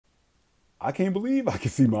I can't believe I can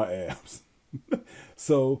see my abs.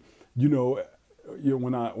 So, you know,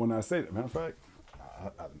 when I say that, matter of fact,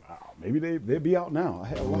 maybe they'd be out now. I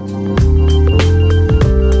had a lot of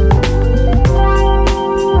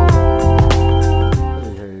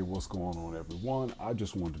Hey, what's going on, everyone? I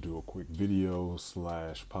just wanted to do a quick video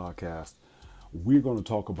slash podcast. We're going to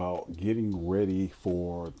talk about getting ready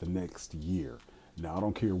for the next year. Now, I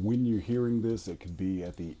don't care when you're hearing this. It could be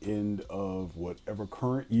at the end of whatever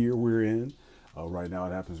current year we're in. Right now,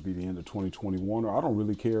 it happens to be the end of 2021, or I don't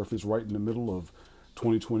really care if it's right in the middle of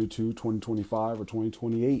 2022, 2025, or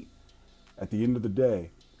 2028. At the end of the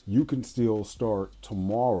day, you can still start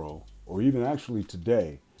tomorrow, or even actually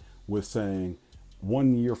today, with saying,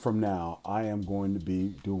 1 year from now, I am going to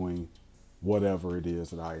be doing whatever it is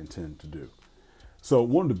that I intend to do. So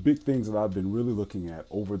one of the big things that I've been really looking at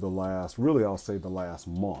over the last, I'll say the last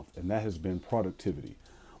month, and that has been productivity.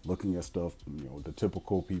 Looking at stuff, the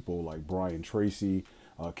typical people like Brian Tracy.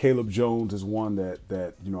 Caleb Jones is one that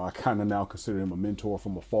I kind of now consider him a mentor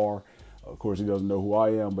from afar. Of course, he doesn't know who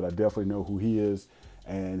I am, but I definitely know who he is.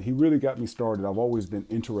 And he really got me started. I've always been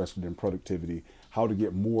interested in productivity, how to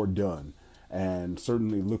get more done. And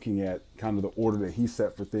certainly looking at kind of the order that he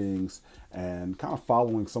set for things and kind of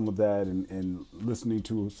following some of that and listening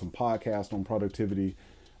to some podcasts on productivity.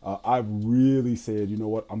 I've really said, you know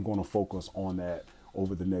what, I'm going to focus on that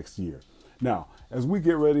over the next year. Now, as we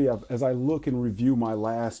get ready, as I look and review my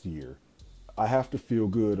last year, I have to feel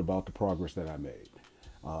good about the progress that I made.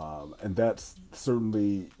 And that's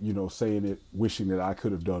certainly, saying it, wishing that I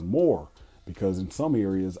could have done more, because in some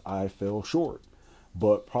areas I fell short.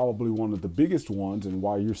 But probably one of the biggest ones, and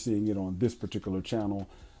why you're seeing it on this particular channel,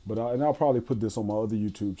 and I'll probably put this on my other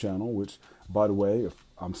YouTube channel, which, by the way, if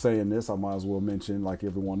I'm saying this, I might as well mention, like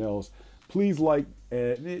everyone else, please like,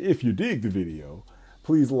 if you dig the video,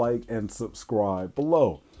 please like and subscribe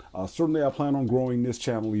below. Certainly, I plan on growing this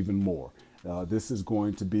channel even more. This is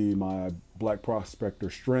going to be my Black Prospector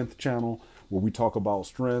Strength channel, where we talk about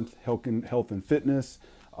strength, health and fitness,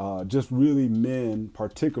 just really men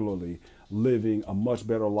particularly living a much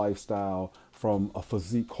better lifestyle from a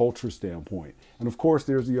physique culture standpoint. And of course,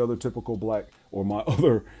 there's the other typical my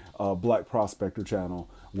other Black Prospector channel,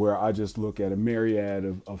 where I just look at a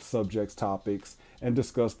myriad of subjects, topics, and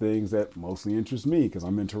discuss things that mostly interest me, because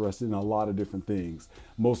I'm interested in a lot of different things,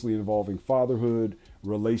 mostly involving fatherhood,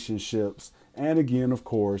 relationships, and again, of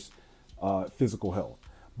course, physical health.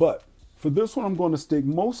 But for this one, I'm going to stick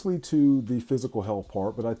mostly to the physical health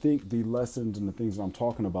part, but I think the lessons and the things that I'm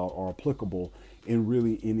talking about are applicable in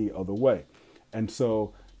really any other way. And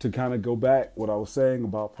so to kind of go back, what I was saying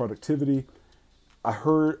about productivity, I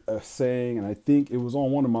heard a saying, and I think it was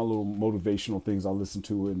on one of my little motivational things I listened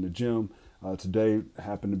to in the gym. Today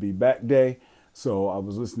happened to be back day. So I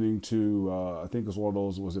was listening to, I think it was one of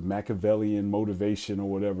those, was it Machiavellian motivation or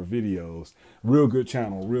whatever videos. Real good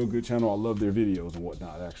channel. I love their videos and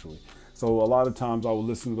whatnot, actually. So a lot of times I would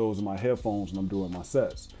listen to those in my headphones when I'm doing my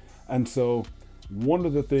sets. And so one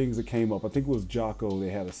of the things that came up, I think it was Jocko, they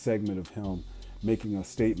had a segment of him making a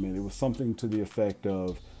statement. It was something to the effect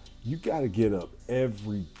of, you got to get up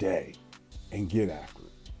every day and get after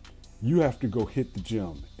it. You have to go hit the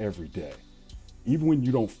gym every day, even when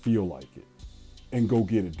you don't feel like it, and go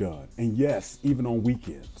get it done. And yes, even on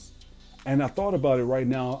weekends. And I thought about it right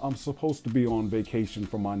now. I'm supposed to be on vacation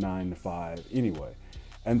from my 9 to 5 anyway.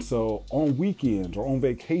 And so on weekends or on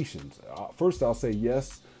vacations, first I'll say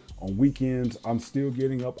yes, on weekends, I'm still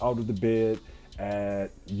getting up out of the bed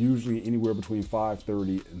at usually anywhere between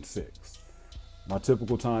 5:30 and 6. My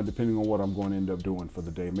typical time, depending on what I'm going to end up doing for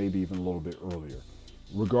the day, maybe even a little bit earlier.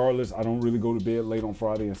 Regardless, I don't really go to bed late on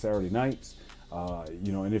Friday and Saturday nights.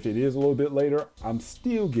 And if it is a little bit later, I'm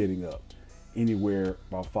still getting up anywhere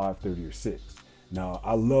about 5:30 or 6. Now,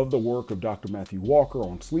 I love the work of Dr. Matthew Walker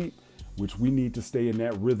on sleep, which we need to stay in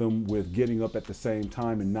that rhythm with getting up at the same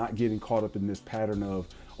time and not getting caught up in this pattern of,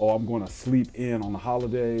 I'm going to sleep in on the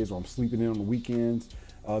holidays or I'm sleeping in on the weekends.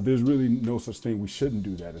 There's really no such thing. We shouldn't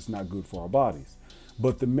do that. It's not good for our bodies.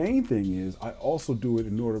 But the main thing is I also do it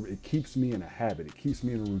in order, it keeps me in a habit. It keeps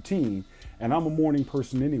me in a routine. And I'm a morning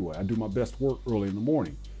person anyway. I do my best work early in the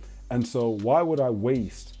morning. And so why would I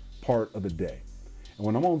waste part of the day? And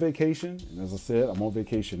when I'm on vacation, and as I said, I'm on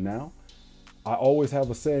vacation now, I always have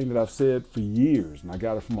a saying that I've said for years, and I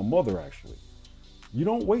got it from my mother actually. You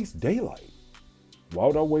don't waste daylight. Why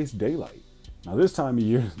would I waste daylight? Now this time of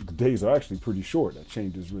year, the days are actually pretty short. That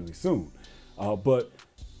changes really soon. But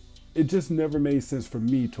it just never made sense for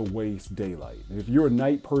me to waste daylight. And if you're a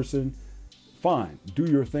night person, fine, do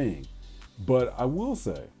your thing. But I will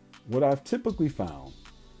say, what I've typically found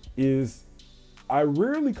is I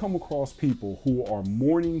rarely come across people who are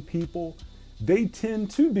morning people they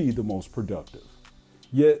tend to be the most productive.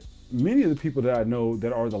 Yet many of the people that I know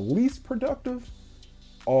that are the least productive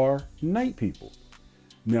are night people.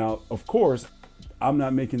 Now, of course, I'm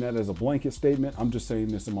not making that as a blanket statement. I'm just saying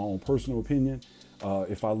this in my own personal opinion.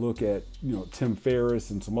 If I look at, Tim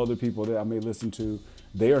Ferriss and some other people that I may listen to,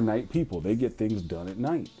 they are night people. They get things done at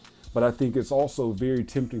night. But I think it's also very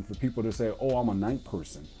tempting for people to say, oh, I'm a night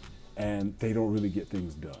person, and they don't really get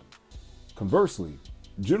things done. Conversely,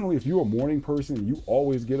 generally, if you're a morning person and you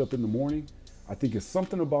always get up in the morning, I think it's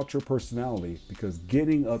something about your personality, because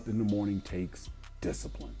getting up in the morning takes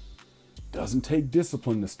discipline. Doesn't take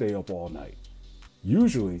discipline to stay up all night.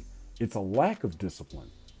 Usually, it's a lack of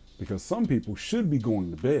discipline, because some people should be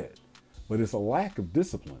going to bed, but it's a lack of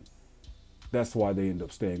discipline. That's why they end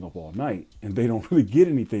up staying up all night and they don't really get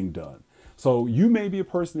anything done. So you may be a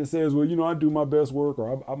person that says, well, I do my best work,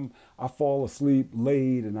 or I fall asleep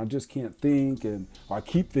late and I just can't think, or I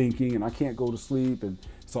keep thinking and I can't go to sleep. And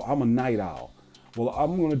so I'm a night owl. Well,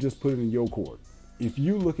 I'm going to just put it in your court. If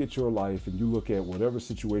you look at your life and you look at whatever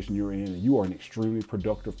situation you're in and you are an extremely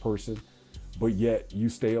productive person, but yet you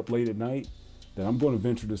stay up late at night, then I'm going to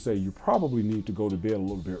venture to say you probably need to go to bed a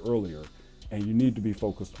little bit earlier, and you need to be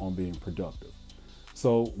focused on being productive.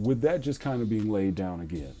 So with that just kind of being laid down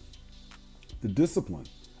again, the discipline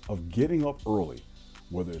of getting up early,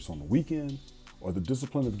 whether it's on the weekend or the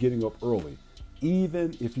discipline of getting up early,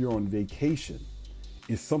 even if you're on vacation,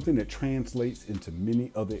 is something that translates into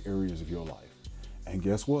many other areas of your life. And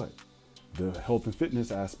guess what? The health and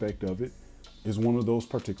fitness aspect of it is one of those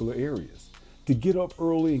particular areas. To get up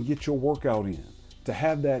early and get your workout in, to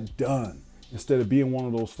have that done, instead of being one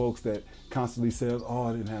of those folks that constantly says, oh,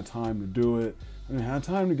 I didn't have time to do it. I didn't have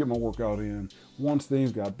time to get my workout in. Once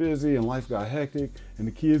things got busy and life got hectic and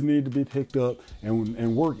the kids needed to be picked up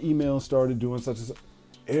and work emails started doing such and such.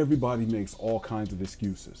 Everybody makes all kinds of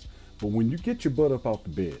excuses. But when you get your butt up out the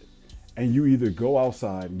bed and you either go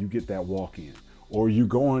outside and you get that walk in, or you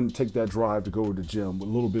go and take that drive to go to the gym with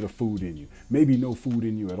a little bit of food in you, maybe no food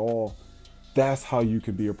in you at all, that's how you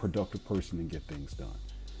can be a productive person and get things done.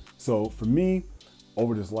 So for me,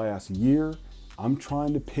 over this last year, I'm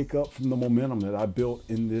trying to pick up from the momentum that I built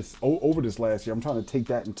in this over this last year. I'm trying to take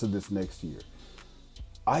that into this next year.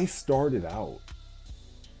 I started out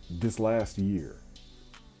this last year,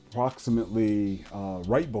 approximately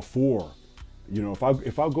right before,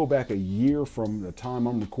 if I go back a year from the time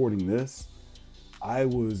I'm recording this, I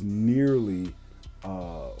was nearly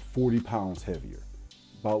 40 pounds heavier.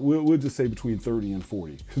 About, we'll just say between 30 and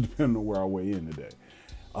 40, depending on where I weigh in today.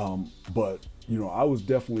 But I was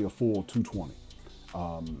definitely a full 220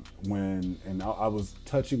 I was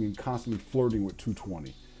touching and constantly flirting with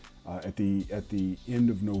 220 at the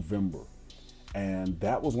end of November. And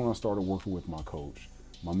that was when I started working with my coach,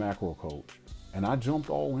 my macro coach, and I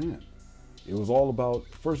jumped all in. It was all about,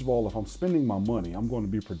 first of all, if I'm spending my money, I'm going to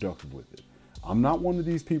be productive with it. I'm not one of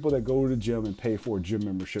these people that go to the gym and pay for a gym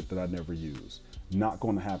membership that I never use. Not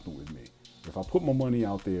going to happen with me. If I put my money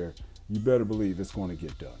out there, you better believe it's going to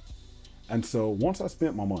get done. And so once I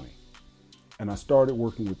spent my money and I started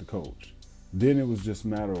working with the coach, then it was just a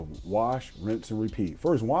matter of wash, rinse, and repeat.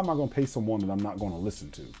 First, why am I going to pay someone that I'm not going to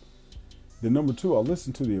listen to? Then number two, I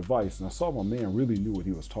listened to the advice and I saw my man really knew what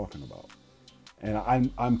he was talking about.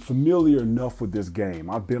 And I'm familiar enough with this game.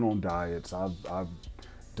 I've been on diets. I've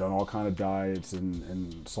done all kind of diets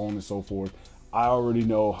and so on and so forth. I already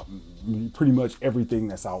know pretty much everything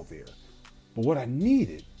that's out there. But what I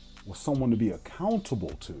needed was someone to be accountable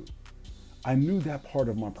to. I knew that part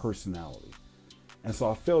of my personality. And so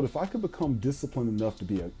I felt if I could become disciplined enough to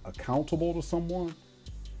be accountable to someone,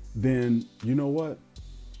 then you know what?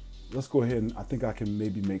 Let's go ahead and I think I can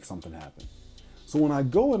maybe make something happen. So when I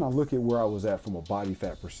go and I look at where I was at from a body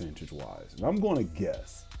fat percentage wise, and I'm going to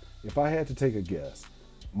guess, if I had to take a guess,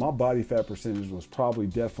 my body fat percentage was probably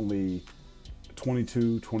definitely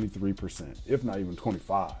 22, 23%, if not even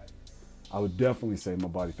 25. I would definitely say my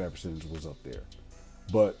body fat percentage was up there.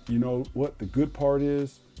 But you know what? The good part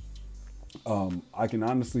is, I can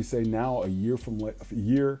honestly say now, a year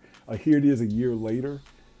here it is a year later.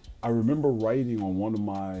 I remember writing on one of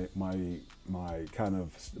my kind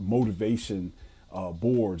of motivation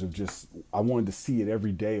boards of just, I wanted to see it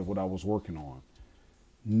every day of what I was working on.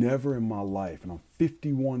 Never in my life, and I'm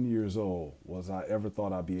 51 years old, was I ever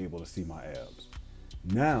thought I'd be able to see my abs.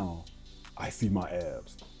 Now I see my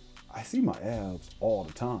abs. I see my abs all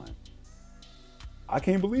the time. I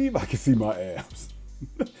can't believe I can see my abs.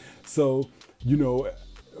 So,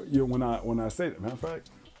 when I say that, matter of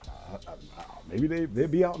fact, maybe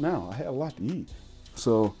they'd be out now. I had a lot to eat.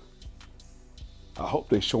 So I hope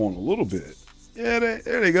they show them a little bit. Yeah,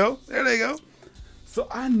 there they go. There they go. So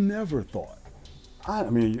I never thought I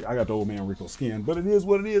mean, I got the old man Rico skin, but it is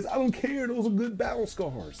what it is. I don't care. Those are good battle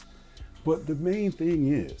scars. But the main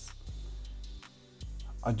thing is,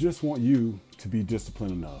 I just want you to be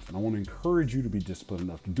disciplined enough, and I want to encourage you to be disciplined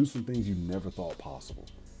enough to do some things you never thought possible.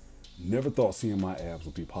 Never thought seeing my abs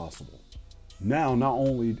would be possible. Now, not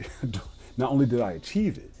only did I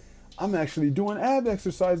achieve it, I'm actually doing ab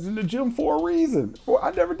exercises in the gym for a reason.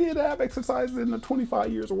 I never did ab exercises in the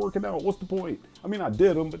 25 years of working out. What's the point? I mean, I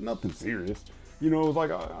did them, but nothing serious. You know, it's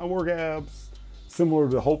like I work abs similar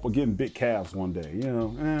to the hope of getting big calves one day. You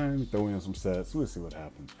know, let me throw in some sets. We'll see what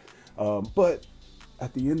happens. But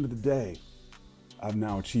at the end of the day, I've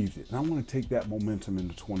now achieved it. And I want to take that momentum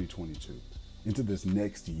into 2022, into this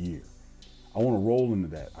next year. I want to roll into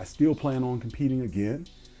that. I still plan on competing again.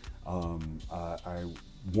 I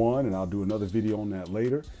won, and I'll do another video on that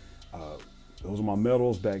later. Those are my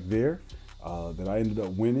medals back there that I ended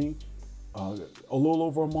up winning a little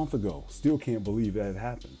over a month ago. Still can't believe that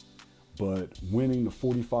happened. But winning the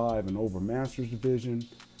 45 and over Masters division,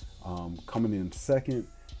 coming in second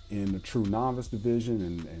in the true novice division,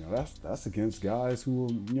 and that's against guys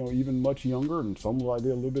who were even much younger, and some like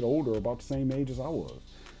they're a little bit older, about the same age as I was.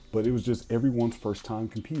 But it was just everyone's first time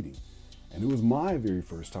competing, and it was my very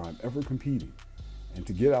first time ever competing, and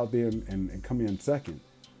to get out there and come in second,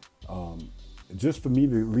 just for me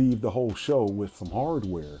to leave the whole show with some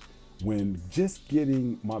hardware, when just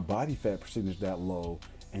getting my body fat percentage that low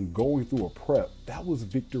and going through a prep, that was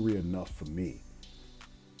victory enough for me.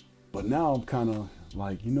 But now I'm kind of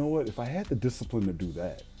like, you know what? If I had the discipline to do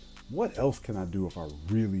that, what else can I do if I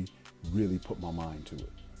really, really put my mind to it?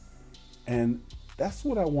 And that's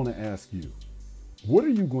what I want to ask you. What are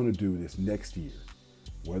you going to do this next year?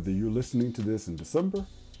 Whether you're listening to this in December,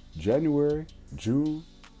 January, June,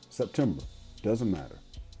 September, doesn't matter.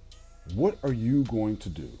 What are you going to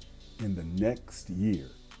do in the next year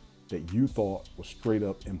that you thought was straight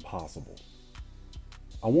up impossible?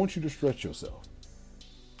 I want you to stretch yourself.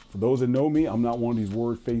 For those that know me, I'm not one of these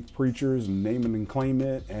word faith preachers and name it and claim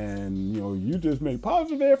it, and you just make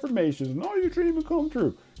positive affirmations and all your dreams will come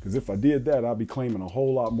true. Because if I did that, I'd be claiming a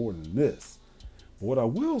whole lot more than this. But what I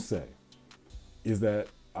will say is that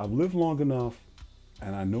I've lived long enough,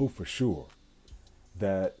 and I know for sure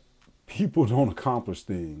that people don't accomplish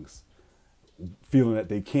things feeling that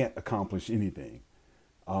they can't accomplish anything.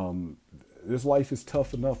 This life is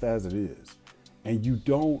tough enough as it is, and you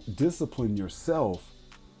don't discipline yourself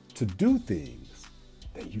to do things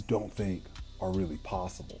that you don't think are really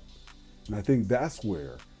possible. And I think that's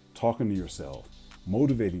where talking to yourself,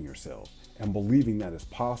 motivating yourself, and believing that it's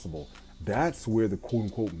possible, that's where the quote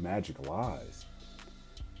unquote magic lies.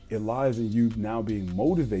 It lies in you now being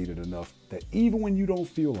motivated enough that even when you don't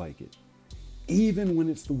feel like it, even when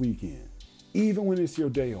it's the weekend, even when it's your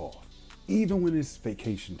day off, even when it's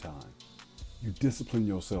vacation time, you discipline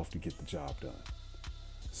yourself to get the job done.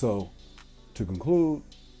 So to conclude,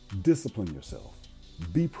 discipline yourself,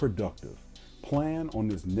 be productive, plan on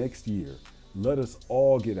this next year. Let us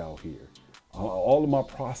all get out here. All of my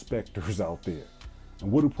prospectors out there.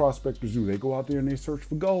 And what do prospectors do? They go out there and they search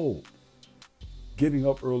for gold. Getting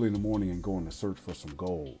up early in the morning and going to search for some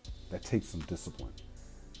gold, that takes some discipline.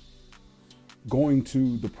 Going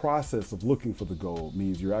to the process of looking for the gold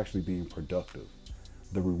means you're actually being productive.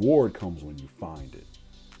 The reward comes when you find it.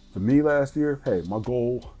 For me last year, hey, my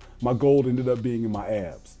gold ended up being in my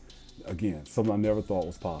abs. Again, something I never thought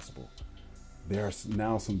was possible. There's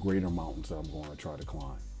now some greater mountains that I'm going to try to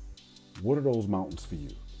climb. What are those mountains for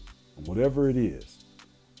you? And whatever it is,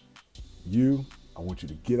 I want you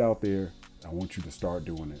to get out there. I want you to start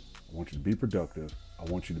doing it. I want you to be productive. I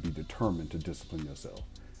want you to be determined to discipline yourself.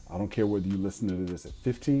 I don't care whether you listen to this at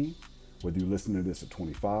 15, whether you listen to this at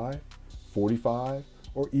 25, 45,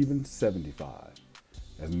 or even 75.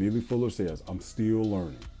 As Neely Fuller says, I'm still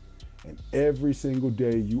learning. And every single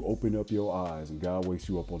day you open up your eyes and God wakes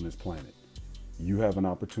you up on this planet, you have an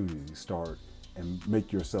opportunity to start and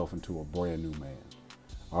make yourself into a brand new man.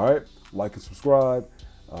 All right, like and subscribe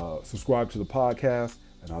to the podcast,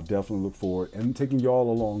 and I'll definitely look forward and taking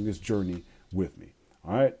y'all along this journey with me.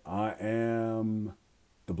 All right, I am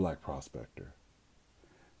the Black Prospector.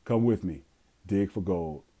 Come with me, dig for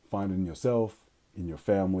gold, find it in yourself, in your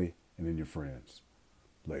family, and in your friends.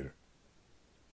 Later.